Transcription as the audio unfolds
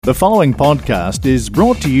The following podcast is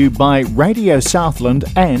brought to you by Radio Southland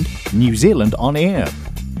and New Zealand On Air.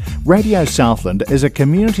 Radio Southland is a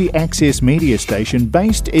community access media station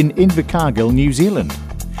based in Invercargill, New Zealand.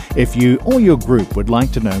 If you or your group would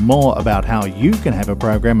like to know more about how you can have a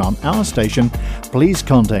program on our station, please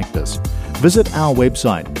contact us. Visit our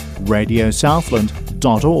website,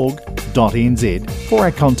 radiosouthland.org.nz, for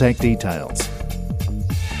our contact details.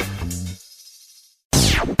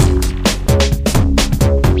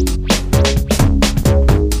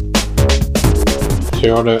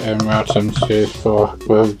 Kia ora and Martin says for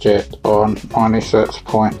Will Jet on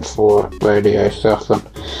 96.4 Radio Southland.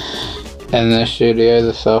 In the studio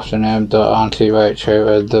this afternoon, the Auntie Rachel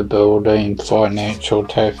is the Building Financial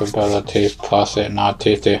Capabilities Plus at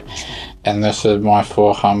Ngātete, and this is my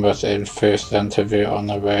 401st interview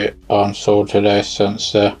on Soul today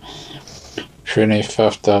since the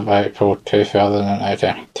 25th of April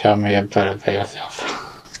 2018. Tell me a bit about yourself.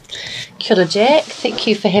 Kia ora, Jack. Thank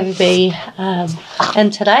you for having me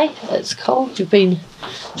in today. It's cool. You've been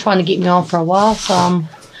trying to get me on for a while, so I'm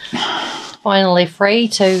finally free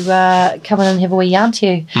to come in and have a wee yarn to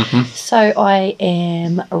you. So I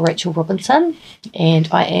am Rachel Robinson, and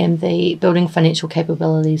I am the Building Financial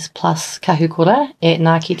Capabilities Plus kahukura at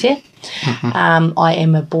Ngātete. I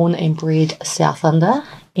am a born and bred Southlander,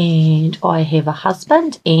 and I have a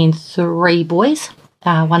husband and 3 boys.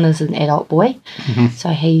 One is an adult boy, so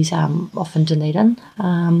he's off in Dunedin.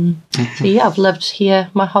 So yeah, I've lived here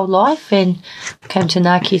my whole life and came to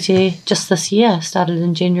Ngātete just this year, started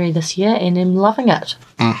in January this year, and am loving it.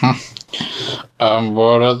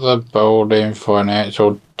 What are the building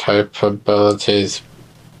financial capabilities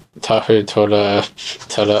tahu tora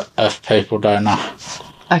if people don't know?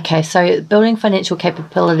 Okay, so Building Financial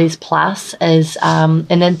Capabilities Plus is an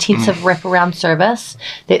intensive wraparound service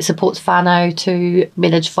that supports whānau to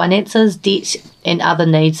manage finances, debt and other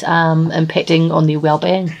needs impacting on their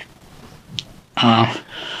wellbeing.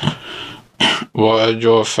 What is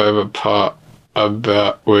your favourite part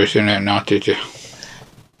about working at Ngātete?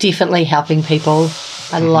 Definitely helping people.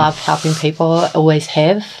 I love helping people, I always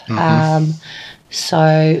have.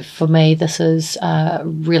 So for me, this is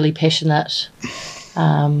really passionate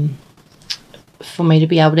for me to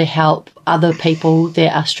be able to help other people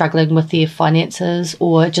that are struggling with their finances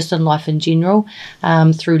or just in life in general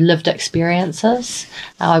through lived experiences.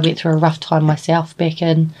 I went through a rough time myself back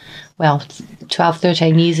in, 12,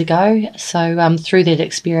 13 years ago. So through that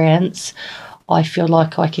experience, I feel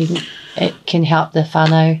like it can help the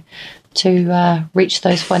whānau to reach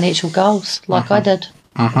those financial goals like I did.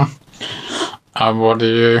 What do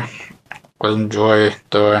you enjoy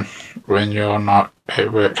doing when you're not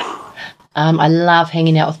at work? I love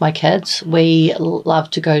hanging out with my kids. We love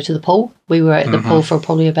to go to the pool. We were at the pool for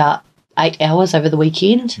probably about 8 hours over the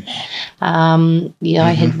weekend. I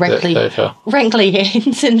had wrinkly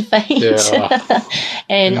hands and feet.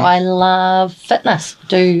 And I love fitness.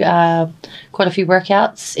 Do quite a few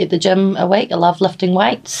workouts at the gym a week. I love lifting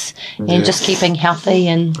weights and just keeping healthy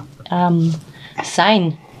and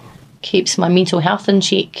sane. Keeps my mental health in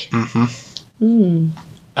check. If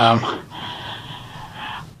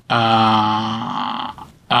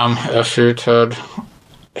you could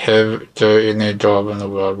do any job in the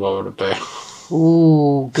world, what would it be?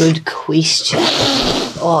 Ooh, good question.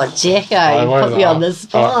 Oh, Jacko, you put me on the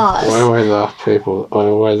spot. I always ask people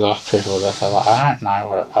this. I'm like, I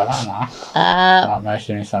don't know. Not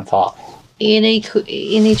making me some thought. Any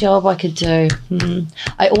job I could do.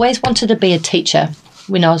 I always wanted to be a teacher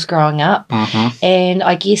when I was growing up, and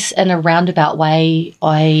I guess in a roundabout way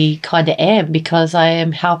I kind of am, because I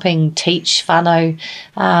am helping teach whānau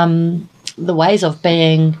the ways of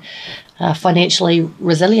being financially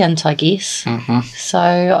resilient, I guess.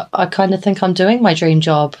 So I kind of think I'm doing my dream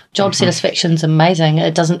job. Job satisfaction's amazing.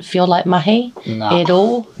 It doesn't feel like mahi at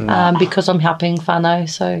all, because I'm helping whānau.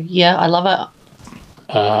 So yeah, I love it.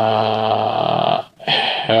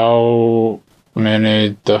 How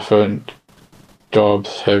many different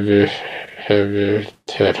jobs have you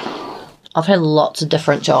had? I've had lots of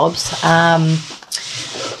different jobs. And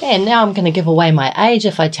now I'm going to give away my age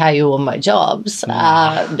if I tell you all my jobs. No,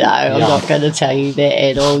 I'm not going to tell you that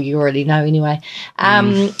at all. You already know anyway.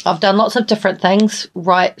 I've done lots of different things,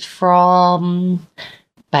 right from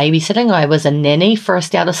babysitting. I was a nanny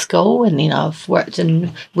first out of school, and then I've worked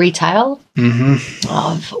in retail.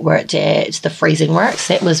 I've worked at the freezing works.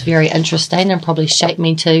 That was very interesting and probably shaped me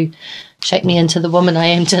into the woman I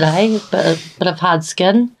am today. But a bit of hard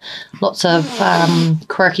skin, lots of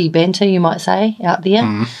quirky banter, you might say, out there.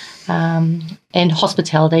 and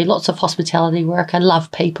hospitality, lots of hospitality work. I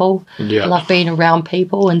love people. Yeah. I love being around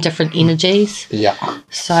people and different energies. Yeah.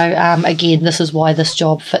 So, again, this is why this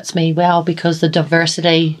job fits me well, because the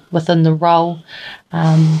diversity within the role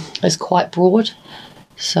is quite broad.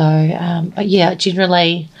 So,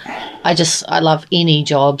 generally, I love any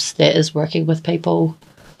jobs that is working with people.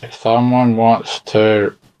 If someone wants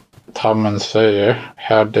to come and see you,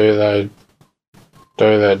 how do they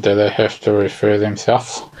do that? Do they have to refer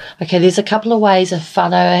themselves? Okay, there's a couple of ways if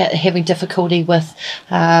whānau are having difficulty with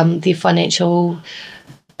their financial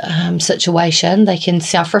situation. They can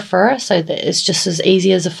self-refer, so that it's just as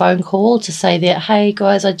easy as a phone call to say that, hey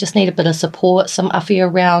guys, I just need a bit of support, some uffy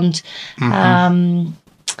around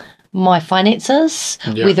my finances,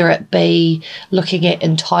 whether it be looking at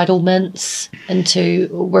entitlements into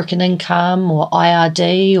working income or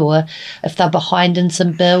IRD, or if they're behind in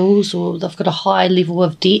some bills or they've got a high level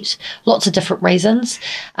of debt, lots of different reasons.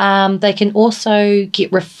 They can also get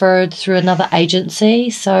referred through another agency.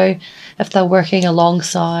 So if they're working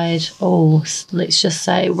alongside, let's just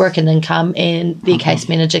say working income, and their case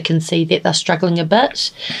manager can see that they're struggling a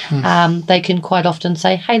bit, they can quite often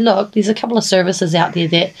say, hey, look, there's a couple of services out there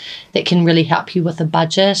that can really help you with a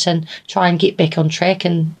budget and try and get back on track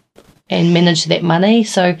and manage that money.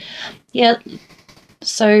 So,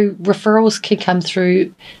 so referrals can come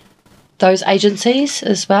through those agencies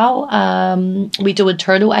as well. We do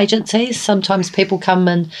internal agencies. Sometimes people come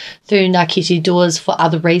in through Ngā Kete doors for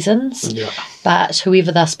other reasons, but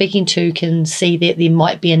whoever they're speaking to can see that there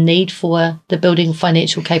might be a need for the building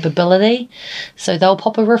financial capability, so they'll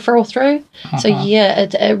pop a referral through. So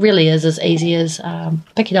it really is as easy as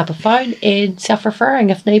picking up a phone and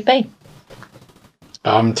self-referring if need be.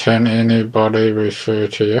 Can anybody refer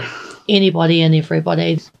to you? Anybody and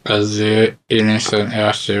everybody. Is there anything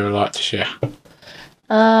else you would like to share?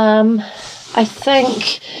 I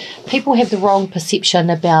think people have the wrong perception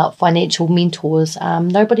about financial mentors.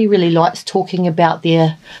 Nobody really likes talking about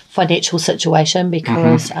their financial situation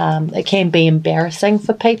because it can be embarrassing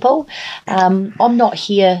for people. I'm not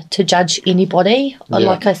here to judge anybody.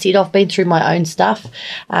 Like I said, I've been through my own stuff.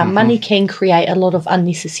 Money can create a lot of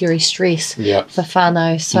unnecessary stress for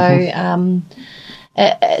whānau. So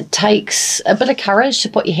it takes a bit of courage to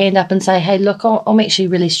put your hand up and say, hey, look, I'm actually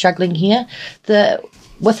really struggling here.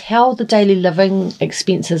 With how the daily living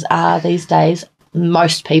expenses are these days,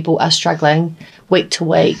 most people are struggling week to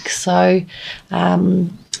week. So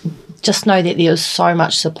just know that there's so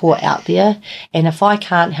much support out there. And if I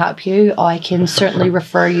can't help you, I can certainly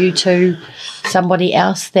refer you to somebody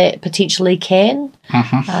else that potentially can.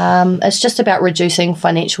 It's just about reducing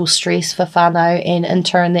financial stress for whānau, and in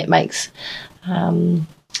turn that makes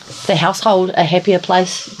the household a happier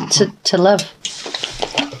place to live.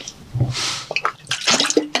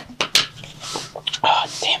 Oh,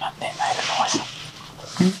 damn it, that made a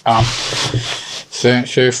noise.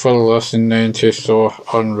 Thank you for listening to Soar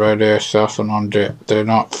on Radio Southland on Jet. Do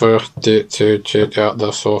not forget to check out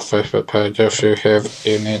the Soar Facebook page if you have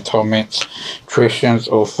any comments, questions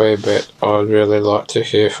or feedback. I'd really like to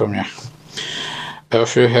hear from you.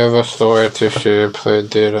 If you have a story to share, please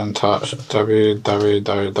get in touch.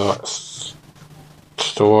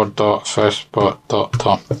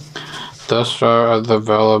 www.store.facebook.com. This show is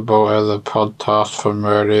available as a podcast from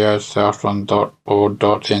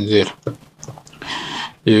radiosouthland.org.nz.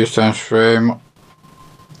 You can stream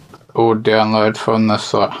or download from the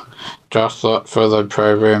site. Just look for the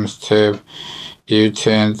Programs tab. You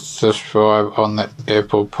can subscribe on the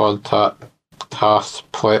Apple Podcast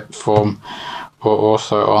platform, or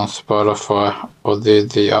also on Spotify, or the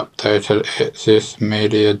updated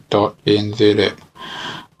accessmedia.nz app.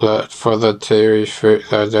 Look for the TV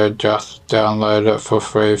feature, or just download it for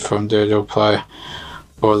free from Google Play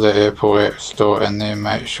or the Apple App Store, and then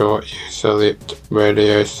make sure you select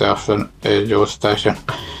Radio Southland as your station.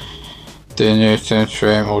 Then you can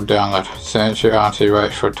stream or download. Thank you, Auntie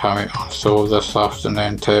Rach, for coming on Soul this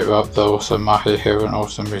afternoon. Take up the awesome mahi. Have an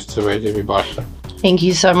awesome rest of the week, everybody. Thank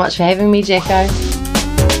you so much for having me, Jacko.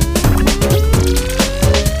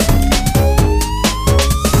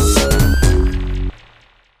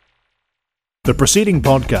 The preceding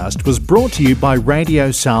podcast was brought to you by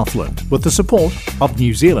Radio Southland with the support of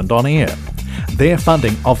New Zealand On Air. Their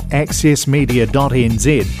funding of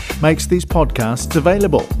accessmedia.nz makes these podcasts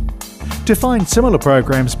available. To find similar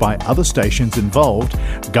programs by other stations involved,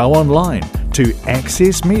 go online to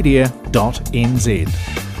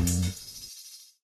accessmedia.nz.